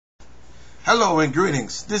Hello and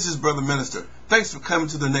greetings. This is Brother Minister. Thanks for coming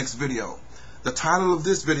to the next video. The title of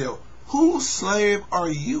this video, whose slave are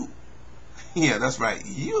you? Yeah, that's right,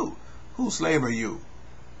 you. Whose slave are you?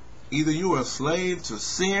 Either you are a slave to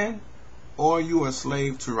sin or you are a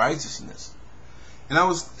slave to righteousness. And I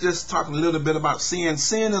was just talking a little bit about sin.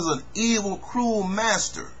 Sin is an evil, cruel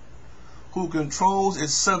master who controls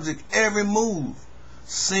its subject every move.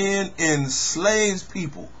 Sin enslaves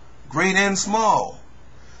people, great and small.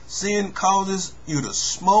 Sin causes you to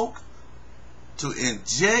smoke, to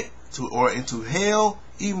inject, or into hell,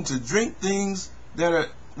 even to drink things that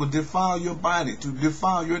will defile your body, to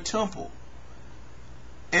defile your temple.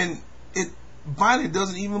 And body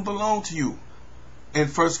doesn't even belong to you. In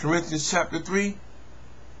 1 Corinthians chapter 3,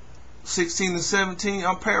 16 and 17,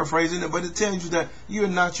 I'm paraphrasing it, but it tells you that you're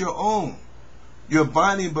not your own. Your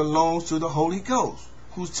body belongs to the Holy Ghost,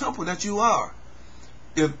 whose temple that you are.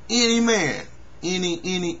 If any man,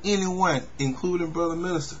 anyone, including Brother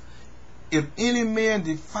Minister, if any man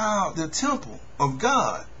defile the temple of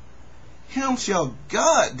God, him shall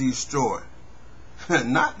God destroy.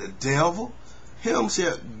 Not the devil. Him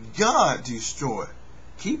shall God destroy.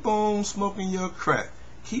 Keep on smoking your crack.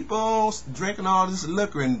 Keep on drinking all this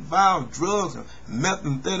liquor and vile drugs and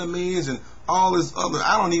methamphetamines and all this other,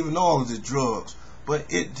 I don't even know all of the drugs. But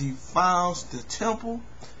it defiles the temple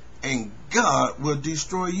and God will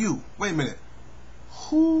destroy you. Wait a minute.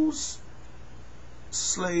 Whose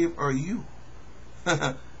slave are you?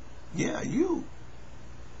 Yeah, you.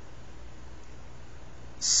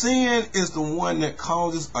 Sin is the one that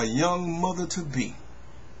causes a young mother-to-be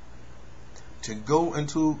to go and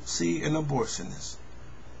to see an abortionist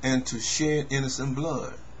and to shed innocent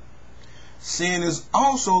blood. Sin is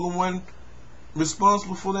also the one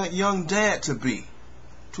responsible for that young dad-to-be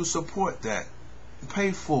to support that,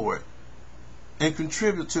 pay for it, and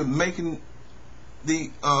contribute to making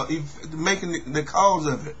the cause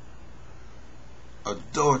of it.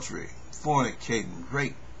 Adultery, fornicating,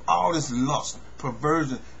 rape, all this lust,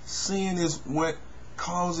 perversion. Sin is what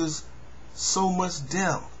causes so much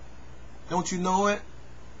death. Don't you know it?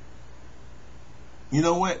 You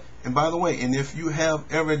know what? And by the way, and if you have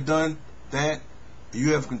ever done that,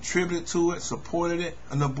 you have contributed to it, supported it,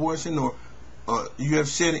 an abortion, or you have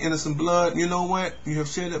shed innocent blood, you know what? You have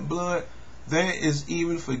shed that blood. There is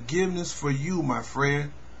even forgiveness for you, my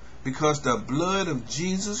friend, because the blood of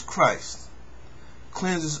Jesus Christ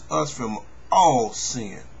cleanses us from all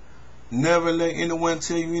sin. Never let anyone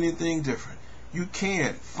tell you anything different. You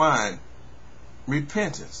can find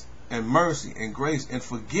repentance and mercy and grace and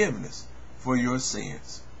forgiveness for your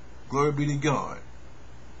sins. Glory be to God.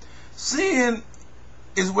 Sin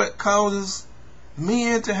is what causes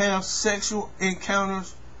men to have sexual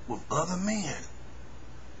encounters with other men.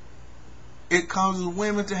 It causes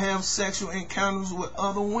women to have sexual encounters with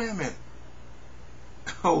other women.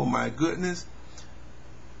 Oh my goodness.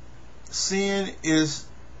 Sin is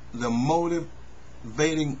the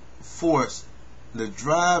motivating force, the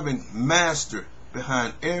driving master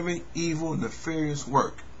behind every evil, nefarious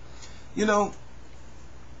work. You know,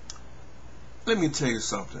 let me tell you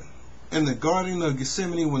something. In the Garden of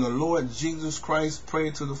Gethsemane, when the Lord Jesus Christ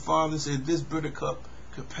prayed to the Father and said, this bitter cup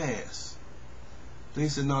could pass. Then he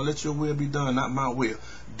said, no, let your will be done, not my will.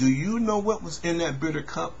 Do you know what was in that bitter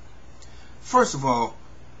cup? First of all,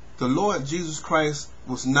 the Lord Jesus Christ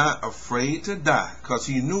was not afraid to die because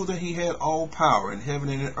he knew that he had all power in heaven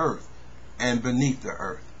and in earth and beneath the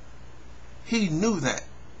earth. He knew that,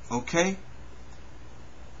 okay?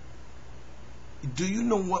 Do you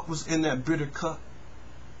know what was in that bitter cup?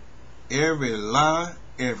 Every lie,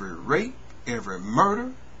 every rape, every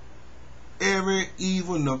murder, every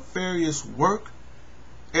evil, nefarious work,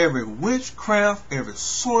 every witchcraft, every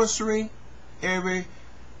sorcery, every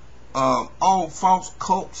all false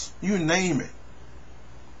cults, you name it.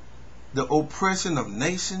 The oppression of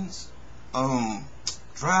nations,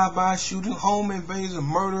 drive-by shooting, home invasion,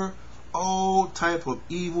 murder, all type of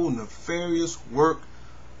evil, nefarious work,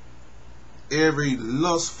 every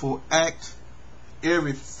lustful act,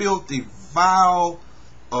 every filthy, vile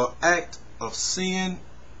act of sin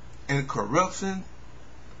and corruption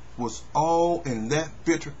was all in that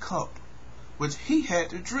bitter cup, which he had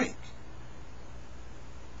to drink.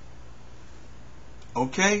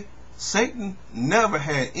 Okay? Satan never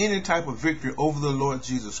had any type of victory over the Lord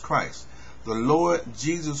Jesus Christ. The Lord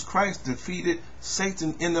Jesus Christ defeated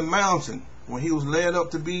Satan in the mountain when he was led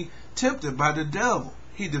up to be tempted by the devil.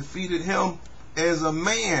 He defeated him as a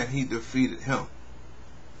man. He defeated him.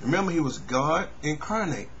 Remember, he was God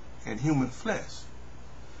incarnate in human flesh.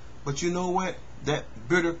 But you know what? That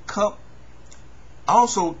bitter cup,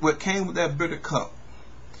 also what came with that bitter cup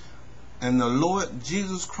And the Lord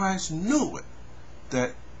Jesus Christ knew it,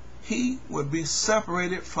 that he would be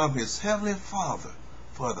separated from his heavenly Father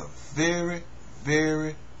for the very,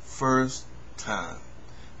 very first time.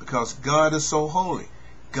 Because God is so holy,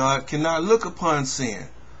 God cannot look upon sin.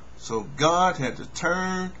 So God had to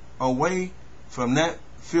turn away from that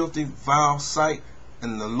filthy, vile sight,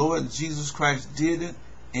 and the Lord Jesus Christ did it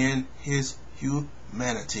in his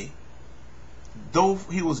humanity. Though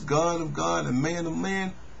he was God of God and man of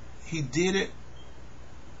man, he did it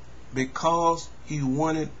because he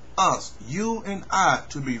wanted us, you and I,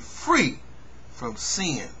 to be free from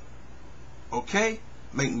sin. Okay?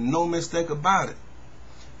 Make no mistake about it.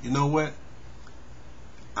 You know what?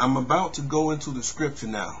 I'm about to go into the scripture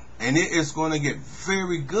now, and it is going to get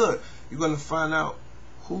very good. You're going to find out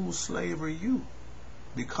whose slave are you,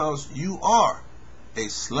 because you are a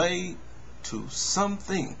slave to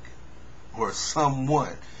something or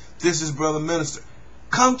someone. This is Brother Minister.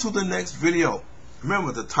 Come to the next video.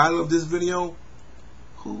 Remember the title of this video,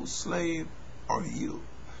 whose slave are you?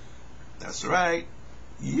 That's right,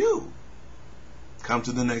 you. Come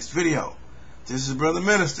to the next video. This is Brother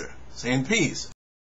Minister saying peace.